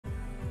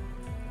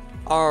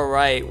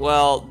Alright,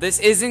 well, this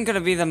isn't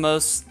gonna be the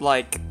most,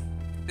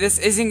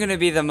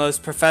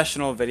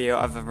 professional video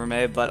I've ever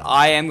made, but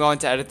I am going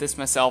to edit this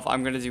myself.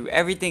 I'm gonna do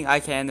everything I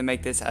can to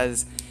make this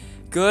as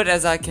good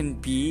as I can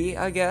be,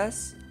 I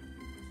guess.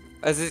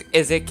 As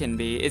it can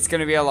be. It's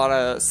gonna be a lot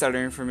of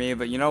stuttering for me,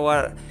 but you know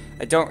what?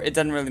 It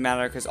doesn't really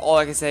matter, because all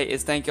I can say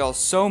is thank y'all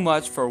so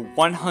much for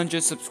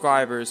 100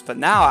 subscribers, but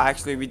now,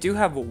 actually, we do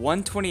have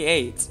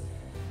 128,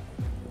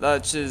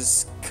 which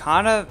is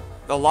kind of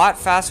a lot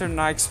faster than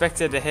I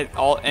expected to hit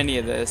any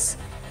of this.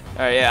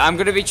 Alright, yeah, I'm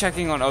gonna be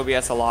checking on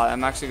OBS a lot.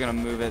 I'm actually gonna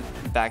move it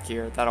back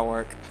here. That'll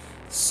work.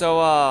 So,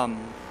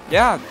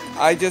 yeah,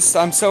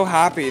 I'm so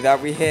happy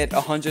that we hit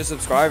 100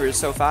 subscribers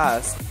so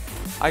fast.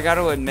 I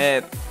gotta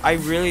admit, I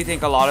really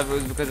think a lot of it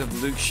was because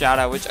of Luke's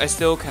shoutout, which I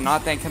still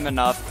cannot thank him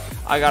enough.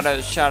 I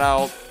gotta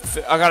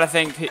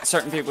thank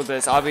certain people for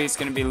this. Obviously, it's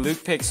gonna be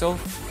Luke Pixel.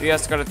 We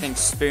also gotta thank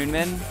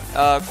Spoonman.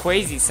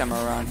 Quasi's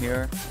somewhere around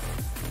here.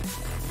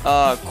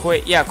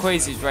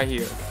 Quasi's right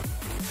here.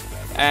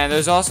 And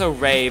there's also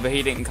Ray, but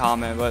he didn't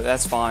comment, but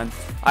that's fine.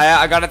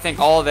 I gotta thank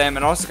all of them,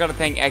 and also gotta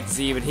thank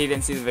XZ, but he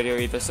didn't see the video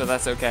either, so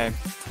that's okay.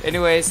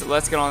 Anyways,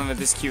 let's get on with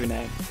this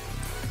Q&A.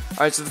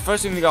 Alright, so the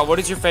first thing we got, what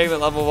is your favorite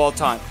level of all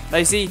time? Now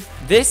you see,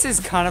 this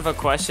is kind of a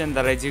question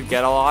that I do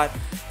get a lot,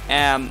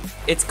 and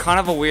it's kind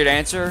of a weird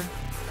answer.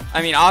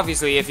 I mean,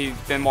 obviously, if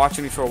you've been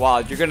watching me for a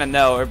while, you're gonna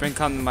know, or been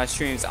coming to my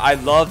streams, I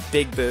love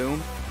Big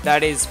Boom.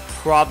 That is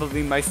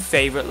probably my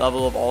favorite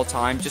level of all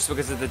time, just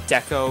because of the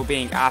deco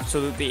being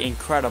absolutely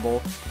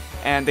incredible.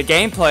 And the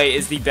gameplay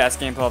is the best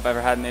gameplay I've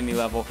ever had in any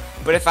level.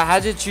 But if I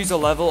had to choose a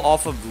level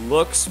off of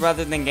looks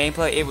rather than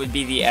gameplay, it would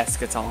be the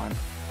Eschaton.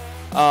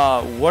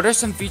 What are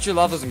some future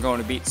levels I'm going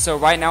to beat? So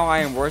right now I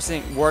am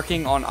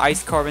working on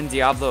Ice Carbon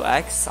Diablo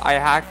X. I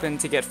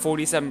happened to get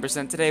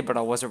 47% today, but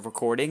I wasn't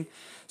recording.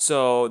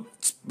 So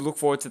look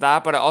forward to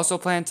that. But I also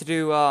plan to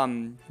do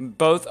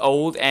both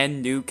old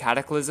and new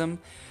Cataclysm.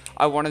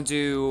 I want to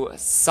do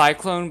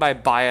Cyclone by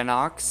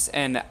Bionox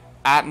and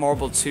At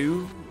Marble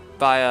 2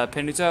 by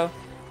Pinuto.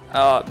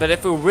 But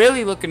if we're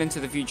really looking into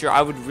the future,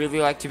 I would really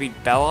like to beat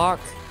Belloc,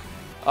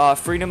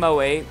 Freedom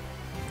 08,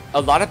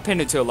 a lot of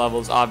Pinuto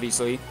levels,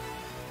 obviously.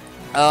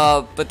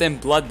 But then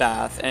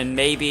Bloodbath, and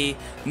maybe,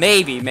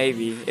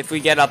 if we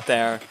get up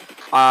there,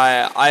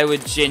 I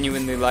would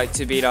genuinely like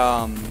to beat,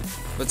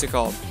 what's it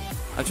called?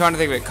 I'm trying to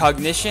think of it.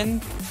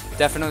 Cognition,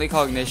 definitely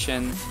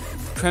Cognition,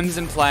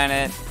 Crimson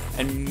Planet,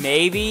 and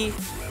maybe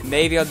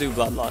I'll do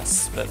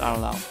Bloodlust, but I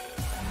don't know.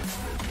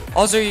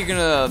 Also, you're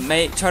gonna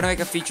try to make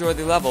a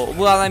feature-worthy level.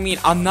 Well, I mean,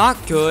 I'm not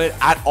good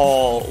at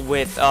all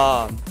with,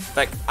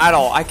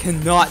 I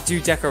cannot do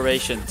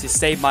decoration to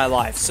save my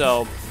life,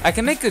 so I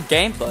can make good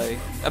gameplay.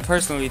 I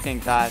personally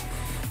think that,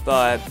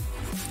 but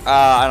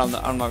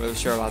I'm not really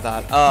sure about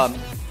that.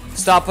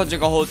 Stop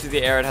punching a hole through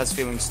the air. It has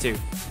feelings too.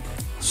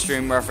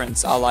 Stream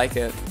reference. I like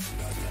it.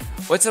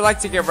 What's it like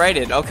to get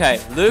rated?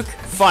 Okay, Luke,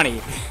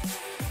 funny.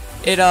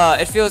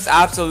 It feels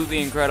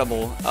absolutely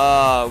incredible.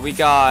 We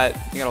got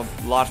a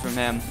lot from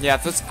him. Yeah,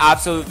 it feels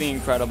absolutely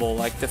incredible.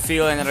 Like the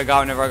feeling that I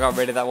got whenever I got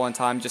rated that one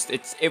time,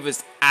 it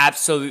was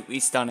absolutely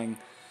stunning.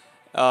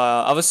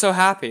 I was so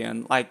happy,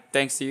 and like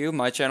thanks to you,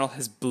 my channel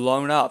has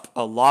blown up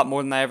a lot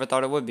more than I ever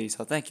thought it would be.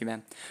 So thank you,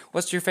 man.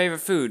 What's your favorite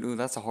food? Ooh,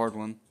 that's a hard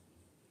one.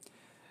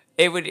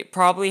 It would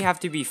probably have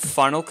to be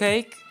funnel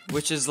cake,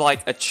 which is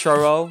like a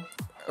churro,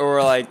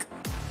 or like,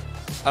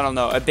 I don't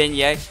know, a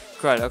beignet.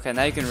 Great, okay,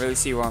 now you can really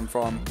see where I'm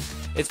from.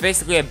 It's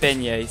basically a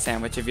beignet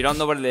sandwich. If you don't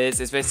know what it is,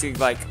 it's basically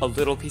like a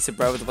little piece of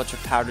bread with a bunch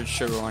of powdered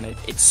sugar on it.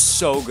 It's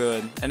so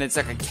good, and it's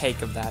like a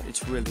cake of that.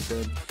 It's really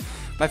good.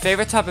 My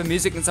favorite type of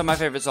music and some of my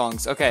favorite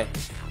songs. Okay,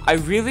 I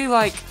really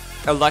like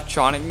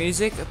electronic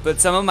music, but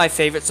some of my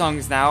favorite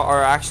songs now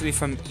are actually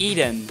from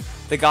Eden,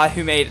 the guy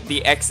who made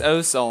the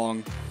XO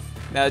song.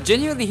 Now,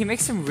 genuinely, he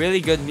makes some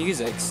really good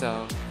music,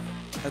 so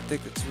I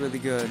think it's really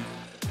good.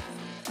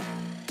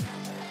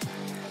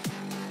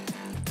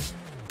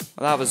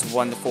 Well, that was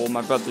wonderful.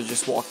 My brother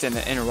just walked in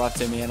and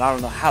interrupted me, and I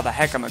don't know how the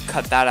heck I'm gonna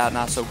cut that out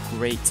now. So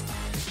great.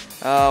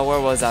 Where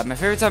was that? My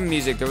favorite type of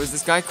music. There was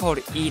this guy called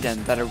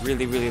Eden that I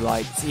really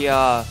liked. He,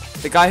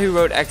 the guy who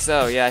wrote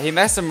XO. Yeah, he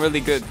makes some really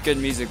good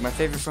music. My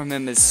favorite from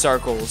him is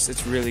Circles.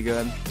 It's really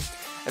good.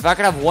 If I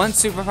could have one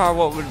superpower,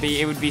 what would it be?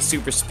 It would be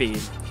super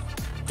speed.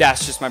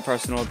 That's just my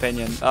personal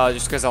opinion.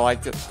 Just because I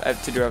like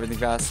to do everything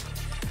fast.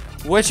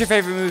 What's your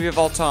favorite movie of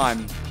all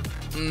time?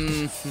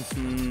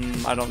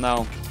 I don't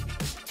know.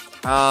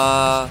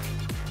 I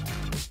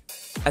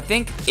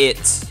think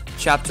It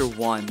Chapter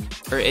 1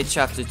 or It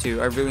Chapter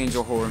 2. I really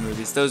enjoy horror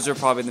movies. Those are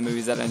probably the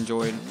movies that I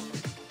enjoyed.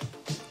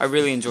 I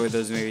really enjoyed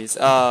those movies.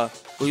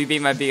 Will you be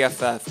my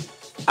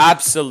BFF?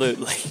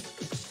 Absolutely.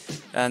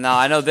 Now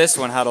I know this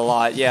one had a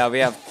lot. Yeah, we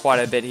have quite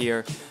a bit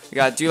here. We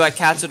got, do you like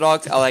cats or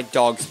dogs? I like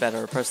dogs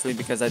better, personally,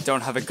 because I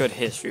don't have a good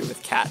history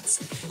with cats.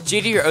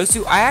 GD or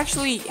Osu? I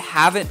actually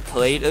haven't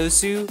played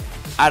Osu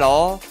at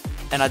all,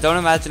 and I don't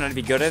imagine I'd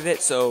be good at it,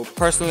 so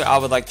personally I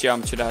would like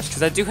Geometry Dash,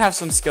 because I do have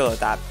some skill at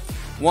that.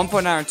 1.9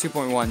 or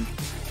 2.1.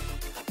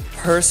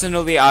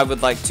 Personally, I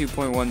would like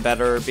 2.1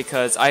 better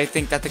because I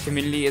think that the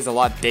community is a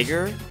lot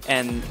bigger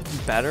and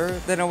better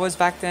than it was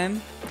back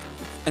then.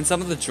 And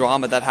some of the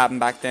drama that happened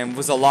back then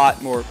was a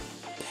lot more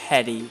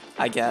petty,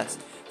 I guess.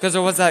 Because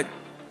there was that...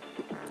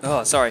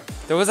 Oh, sorry.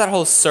 There was that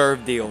whole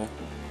serve deal.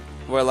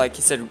 Where, like,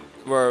 he said...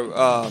 Where,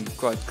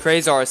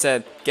 Crazar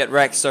said, get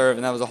wrecked, serve,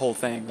 and that was a whole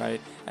thing,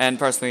 right? And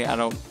personally,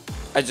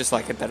 I just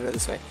like it better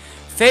this way.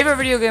 Favorite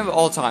video game of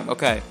all time?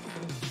 Okay.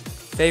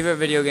 Favorite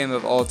video game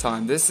of all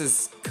time. This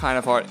is kind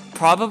of hard.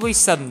 Probably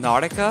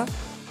Subnautica.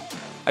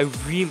 I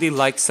really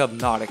like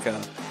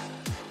Subnautica.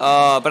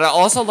 But I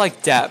also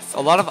like Depth.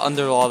 A lot of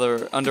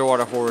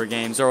underwater horror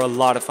games are a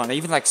lot of fun. I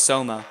even like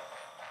Soma.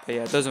 But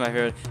yeah, those are my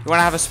favorite. You want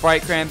to have a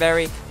Sprite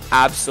Cranberry?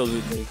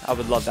 Absolutely. I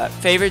would love that.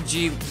 Favorite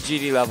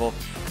GD level?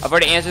 I've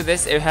already answered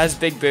this. It has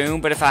Big Boom,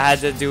 but if I had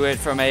to do it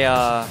from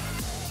a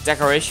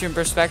decoration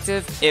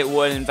perspective, it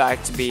would in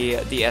fact be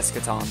the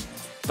Eschaton.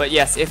 But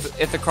yes,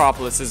 if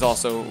Acropolis is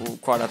also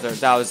quite up there,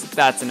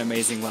 that's an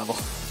amazing level.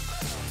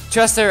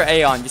 Chester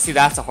Aeon, you see,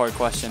 that's a hard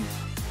question.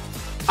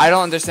 I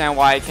don't understand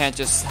why I can't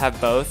just have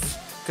both,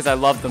 because I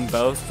love them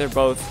both. They're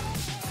both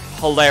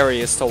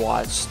hilarious to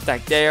watch.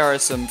 Like, they are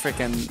some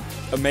freaking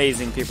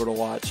amazing people to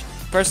watch.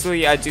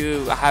 Personally, I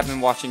have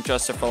been watching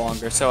Chester for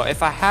longer, so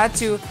if I had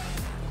to,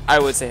 I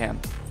would say him.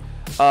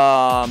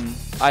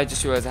 I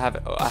just realized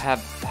I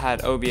have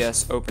had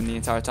OBS open the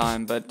entire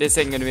time, but this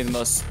ain't gonna be the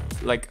most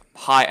like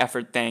high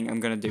effort thing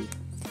I'm gonna do.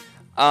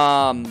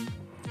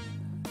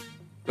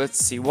 Let's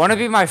see. Wanna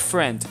be my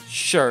friend?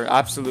 Sure,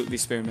 absolutely,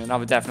 Spearman. I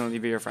would definitely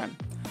be your friend.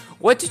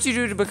 What did you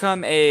do to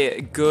become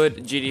a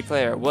good GD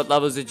player? What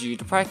levels did you do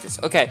to practice?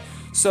 Okay,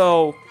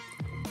 so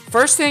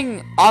first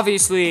thing,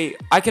 obviously,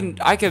 I can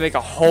make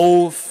a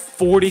whole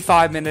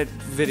 45-minute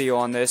video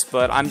on this,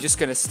 but I'm just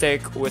gonna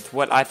stick with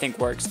what I think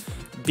works.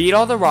 Beat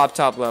all the Rob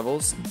Top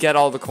levels, get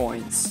all the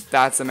coins.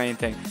 That's the main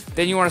thing.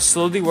 Then you want to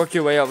slowly work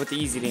your way up with the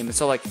easy demons.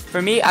 So like,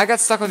 for me, I got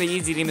stuck on the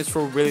easy demons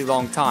for a really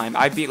long time.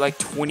 I beat like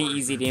 20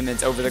 easy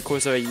demons over the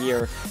course of a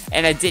year,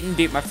 and I didn't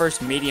beat my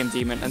first medium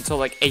demon until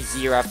like a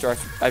year after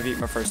I beat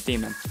my first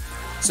demon.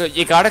 So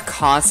you gotta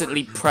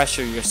constantly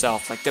pressure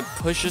yourself, like to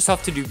push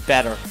yourself to do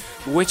better,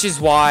 which is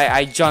why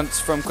I jumped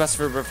from Quest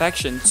for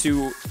Perfection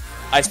to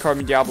Ice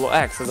Carbon Diablo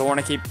X, because I want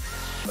to keep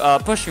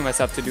pushing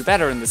myself to do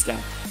better in this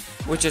game.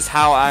 Which is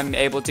how I'm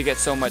able to get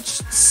so much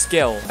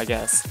skill, I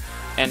guess,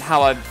 and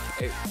how I've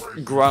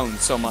grown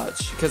so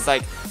much. Because,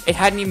 like, it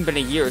hadn't even been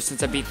a year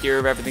since I beat Theory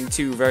of Everything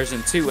 2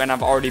 version 2, and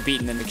I've already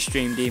beaten an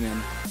Extreme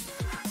Demon.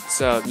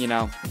 So, you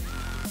know,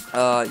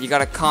 you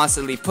gotta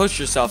constantly push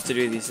yourself to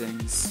do these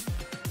things.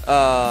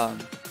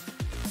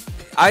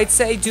 I'd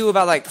say do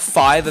about, like,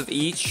 5 of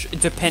each,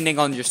 depending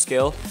on your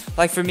skill.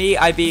 Like, for me,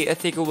 I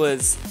think it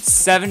was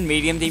 7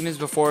 medium demons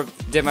before I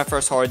did my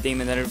first hard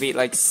demon, then I beat,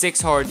 like, 6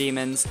 hard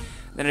demons.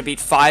 Then I beat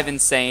 5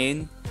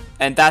 insane,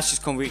 and that's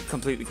just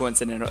completely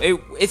coincidental.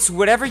 It's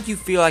whatever you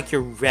feel like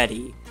you're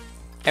ready.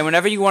 And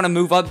whenever you want to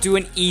move up, do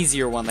an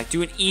easier one. Like,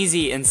 do an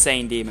easy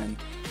insane demon.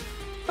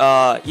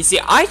 You see,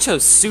 I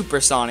chose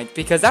Supersonic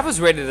because that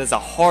was rated as a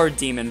hard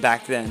demon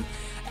back then.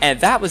 And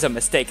that was a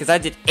mistake, because I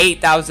did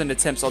 8,000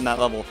 attempts on that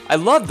level. I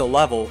loved the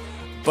level,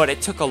 but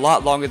it took a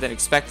lot longer than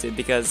expected,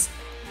 because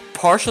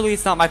partially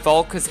it's not my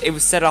fault, because it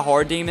was set a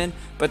hard demon,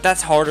 but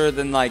that's harder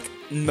than, like,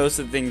 most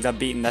of the things I've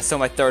beaten. That's still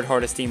my 3rd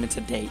hardest demon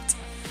to date.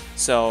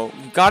 So,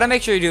 gotta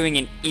make sure you're doing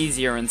an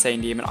easier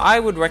insane demon. I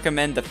would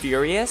recommend the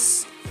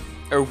Furious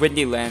or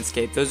Windy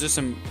Landscape. Those are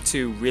some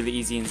 2 really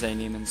easy insane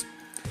demons.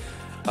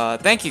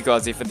 Thank you,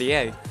 Gauzy, for the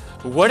A.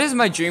 What is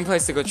my dream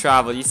place to go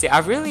travel? You see,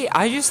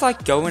 I just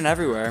like going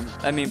everywhere.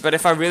 I mean, but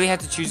if I really had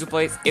to choose a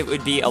place, it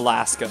would be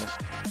Alaska.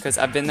 Because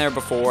I've been there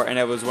before, and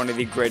it was one of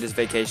the greatest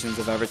vacations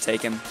I've ever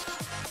taken.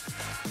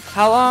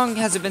 How long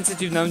has it been since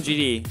you've known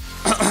GD?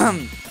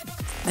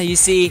 You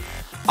see,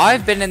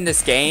 I've been in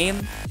this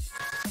game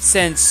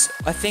since,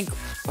 I think,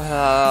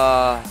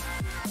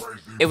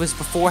 it was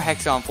before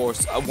Hexagon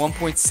Force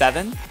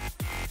 1.7,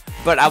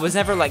 but I was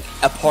never, like,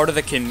 a part of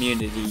the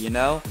community, you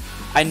know?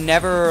 I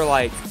never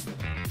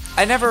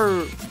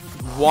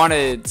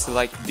wanted to,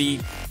 like, be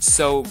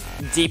so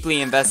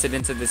deeply invested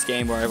into this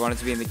game where I wanted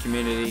to be in the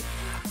community.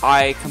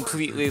 I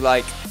completely,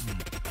 like,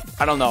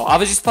 I don't know. I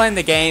was just playing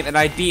the game, and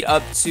I beat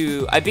up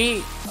to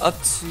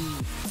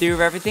Theory of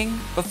Everything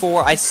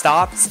before I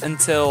stopped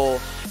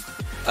until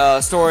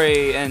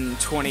story in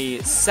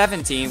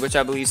 2017, which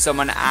I believe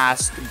someone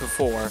asked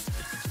before.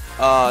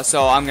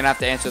 So I'm gonna have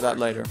to answer that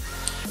later.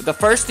 The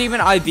first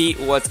demon I beat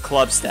was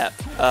Club Step.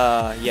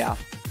 Yeah.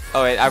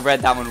 Oh wait, I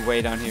read that one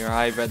way down here.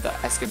 I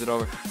skipped it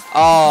over.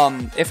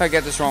 If I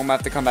get this wrong, I'm gonna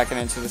have to come back and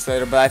answer this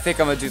later. But I think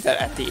I'm gonna do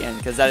that at the end,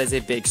 because that is a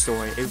big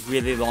story, a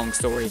really long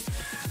story.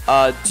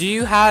 Do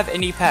you have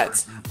any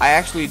pets? I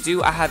actually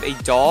do. I have a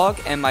dog,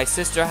 and my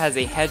sister has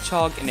a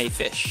hedgehog and a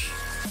fish.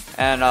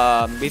 And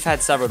we've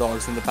had several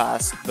dogs in the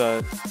past,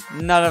 but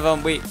none of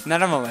them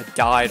have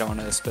died on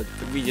us. But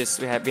we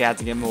had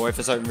to give them away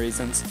for certain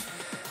reasons.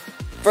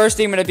 First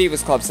demon I beat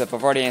was Club Step.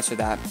 I've already answered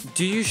that.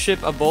 Do you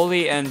ship a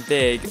bully and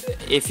big?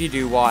 If you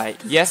do, why?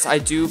 Yes, I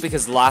do,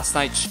 because last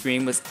night's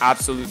stream was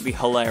absolutely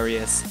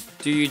hilarious.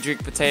 Do you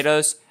drink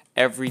potatoes?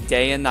 Every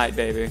day and night,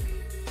 baby.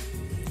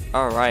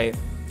 Alright.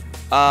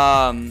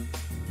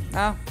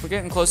 We're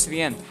getting close to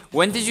the end.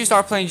 When did you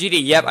start playing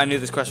GD? Yep, I knew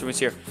this question was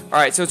here.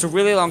 Alright, so it's a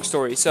really long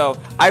story. So,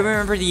 I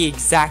remember the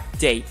exact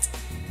date.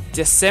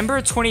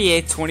 December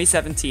 28th,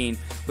 2017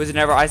 was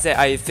whenever I said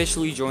I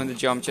officially joined the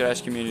Geometry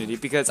Dash community,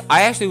 because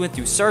I actually went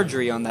through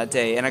surgery on that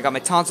day and I got my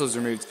tonsils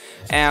removed.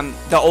 And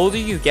the older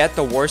you get,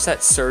 the worse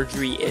that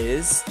surgery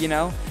is, you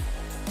know?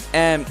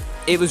 And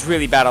it was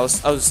really bad. I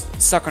was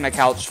stuck on a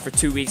couch for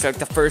 2 weeks. Like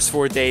the first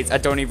 4 days, I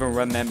don't even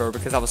remember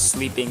because I was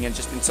sleeping and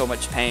just in so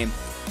much pain.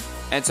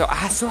 And so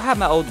I still have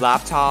my old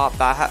laptop.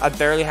 I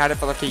barely had it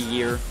for like a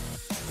year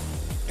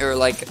or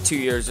like 2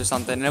 years or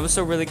something, and it was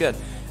still really good.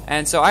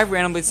 And so I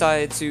randomly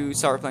decided to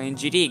start playing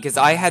GD because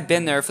I had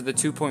been there for the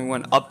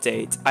 2.1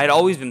 update. I had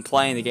always been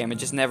playing the game. I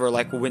just never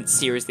like went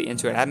seriously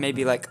into it. I had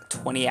maybe like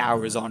 20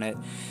 hours on it.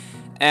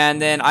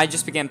 And then I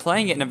just began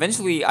playing it, and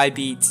eventually I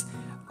beat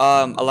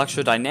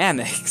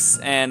Electrodynamics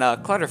and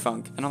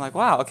Clutterfunk, and I'm like,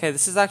 wow, okay,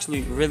 this is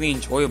actually really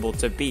enjoyable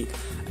to beat.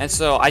 And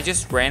so I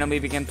just randomly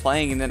began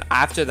playing, and then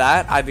after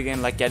that I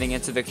began like getting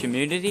into the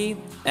community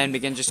and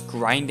began just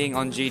grinding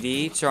on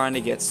GD, trying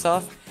to get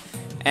stuff,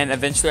 and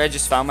eventually I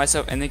just found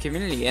myself in the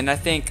community. And I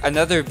think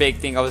another big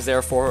thing I was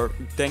there for,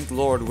 thank the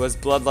Lord, was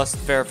Bloodlust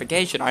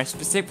verification. I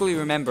specifically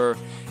remember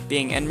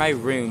being in my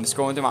room,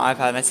 scrolling through my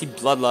iPad, and I see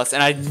Bloodlust,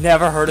 and I'd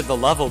never heard of the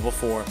level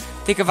before.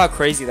 Think of how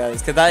crazy that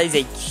is, because that is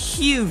a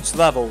huge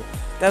level.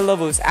 That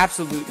level is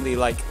absolutely,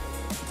 like,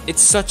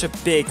 it's such a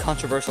big,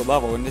 controversial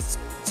level, and it's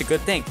a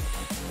good thing.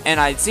 And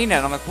I'd seen it,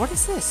 and I'm like, what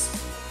is this?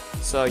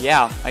 So,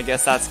 yeah, I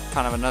guess that's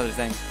kind of another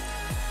thing.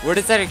 What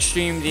is that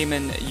extreme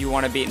demon you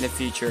want to beat in the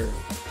future?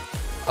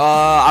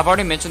 I've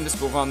already mentioned this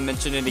before, I'll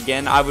mention it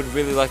again. I would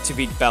really like to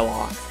beat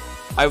Belloc.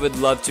 I would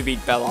love to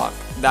beat Belloc.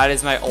 That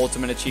is my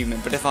ultimate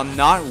achievement. But if I'm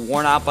not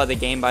worn out by the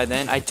game by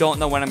then, I don't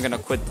know when I'm gonna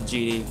quit the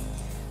GD.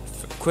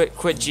 Quit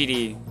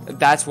GD.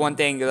 That's one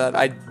thing that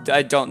I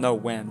don't know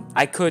when.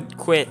 I could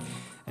quit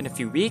in a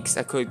few weeks.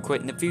 I could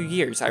quit in a few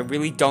years. I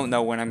really don't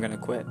know when I'm gonna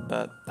quit.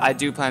 But I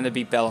do plan to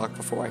beat Belloc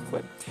before I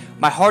quit.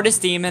 My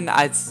hardest demon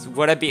is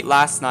what I beat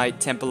last night,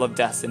 Temple of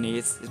Destiny.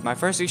 It's my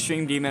first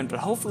extreme demon, but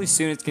hopefully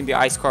soon it's gonna be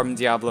Ice Carbon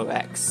Diablo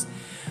X.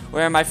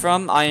 Where am I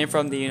from? I am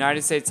from the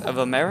United States of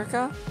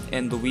America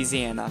in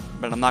Louisiana,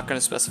 but I'm not going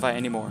to specify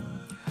anymore.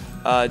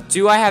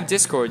 Do I have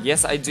Discord?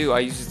 Yes, I do. I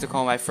use it to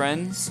call my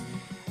friends.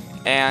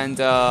 And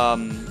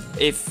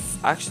if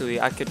actually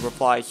I could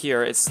reply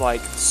here, it's like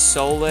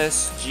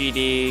Solus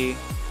GD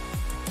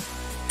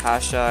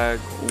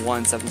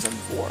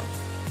 #1774,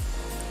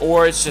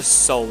 or it's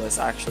just Solus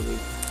actually.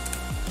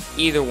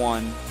 Either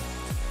one,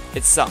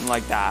 it's something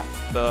like that.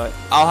 But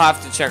I'll have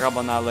to check up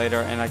on that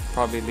later, and I could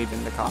probably leave it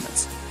in the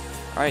comments.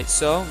 Alright,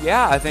 so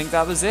yeah, I think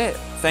that was it.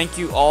 Thank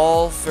you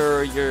all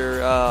for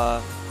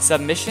your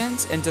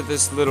submissions into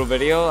this little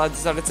video I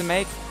decided to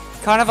make.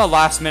 Kind of a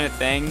last minute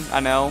thing,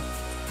 I know,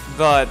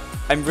 but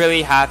I'm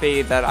really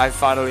happy that I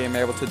finally am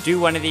able to do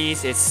one of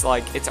these. It's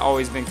like, it's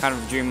always been kind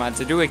of a dream of mine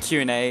to do a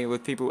Q&A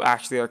with people who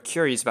actually are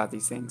curious about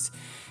these things.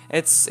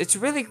 It's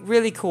really,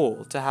 really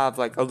cool to have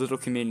like a little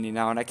community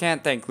now, and I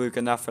can't thank Luke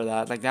enough for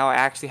that. Like, now I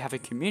actually have a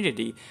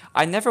community.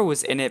 I never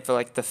was in it for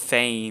like the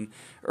fame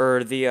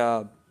or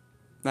the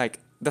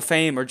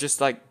fame, or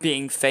just like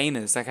being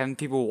famous, like having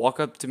people walk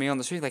up to me on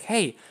the street like,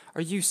 hey,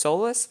 are you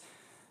Solus?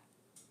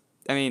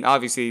 I mean,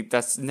 obviously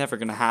that's never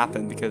gonna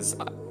happen, because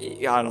I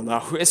don't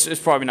know, it's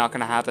probably not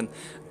gonna happen,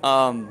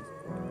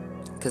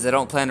 because I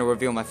don't plan to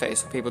reveal my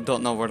face, so people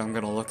don't know what I'm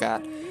gonna look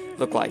like.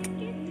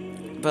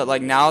 But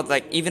like now,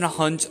 like even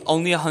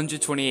only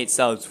 128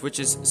 subs, which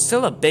is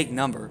still a big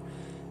number,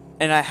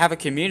 and I have a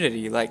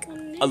community. Like,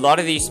 a lot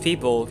of these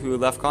people who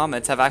left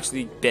comments have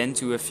actually been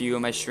to a few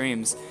of my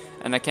streams,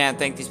 and I can't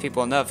thank these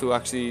people enough who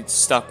actually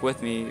stuck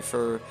with me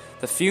for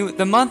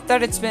the month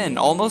that it's been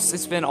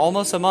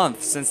almost a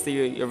month since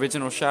the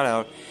original shout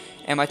out,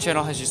 and my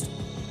channel has just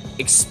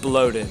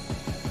exploded,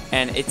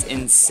 and it's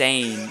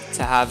insane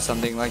to have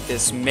something like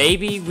this.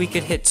 Maybe we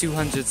could hit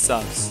 200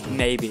 subs,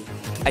 maybe.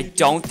 I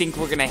don't think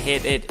we're gonna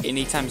hit it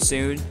anytime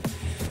soon,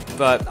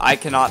 but I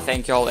cannot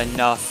thank y'all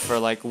enough for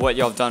like what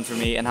y'all have done for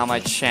me and how my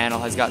channel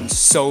has gotten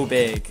so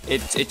big.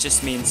 It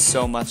just means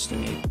so much to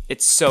me.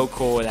 It's so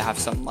cool to have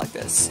something like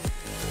this.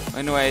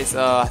 Anyways,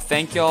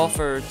 thank y'all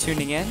for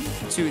tuning in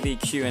to the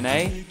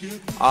Q&A.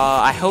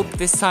 I hope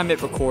this time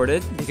it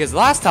recorded, because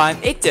last time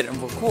it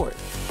didn't record.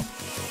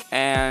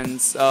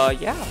 And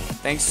yeah,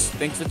 thanks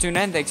for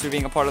tuning in. Thanks for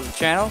being a part of the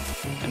channel.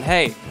 And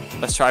hey,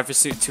 let's try to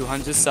pursue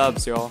 200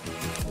 subs, y'all.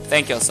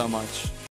 Thank y'all so much.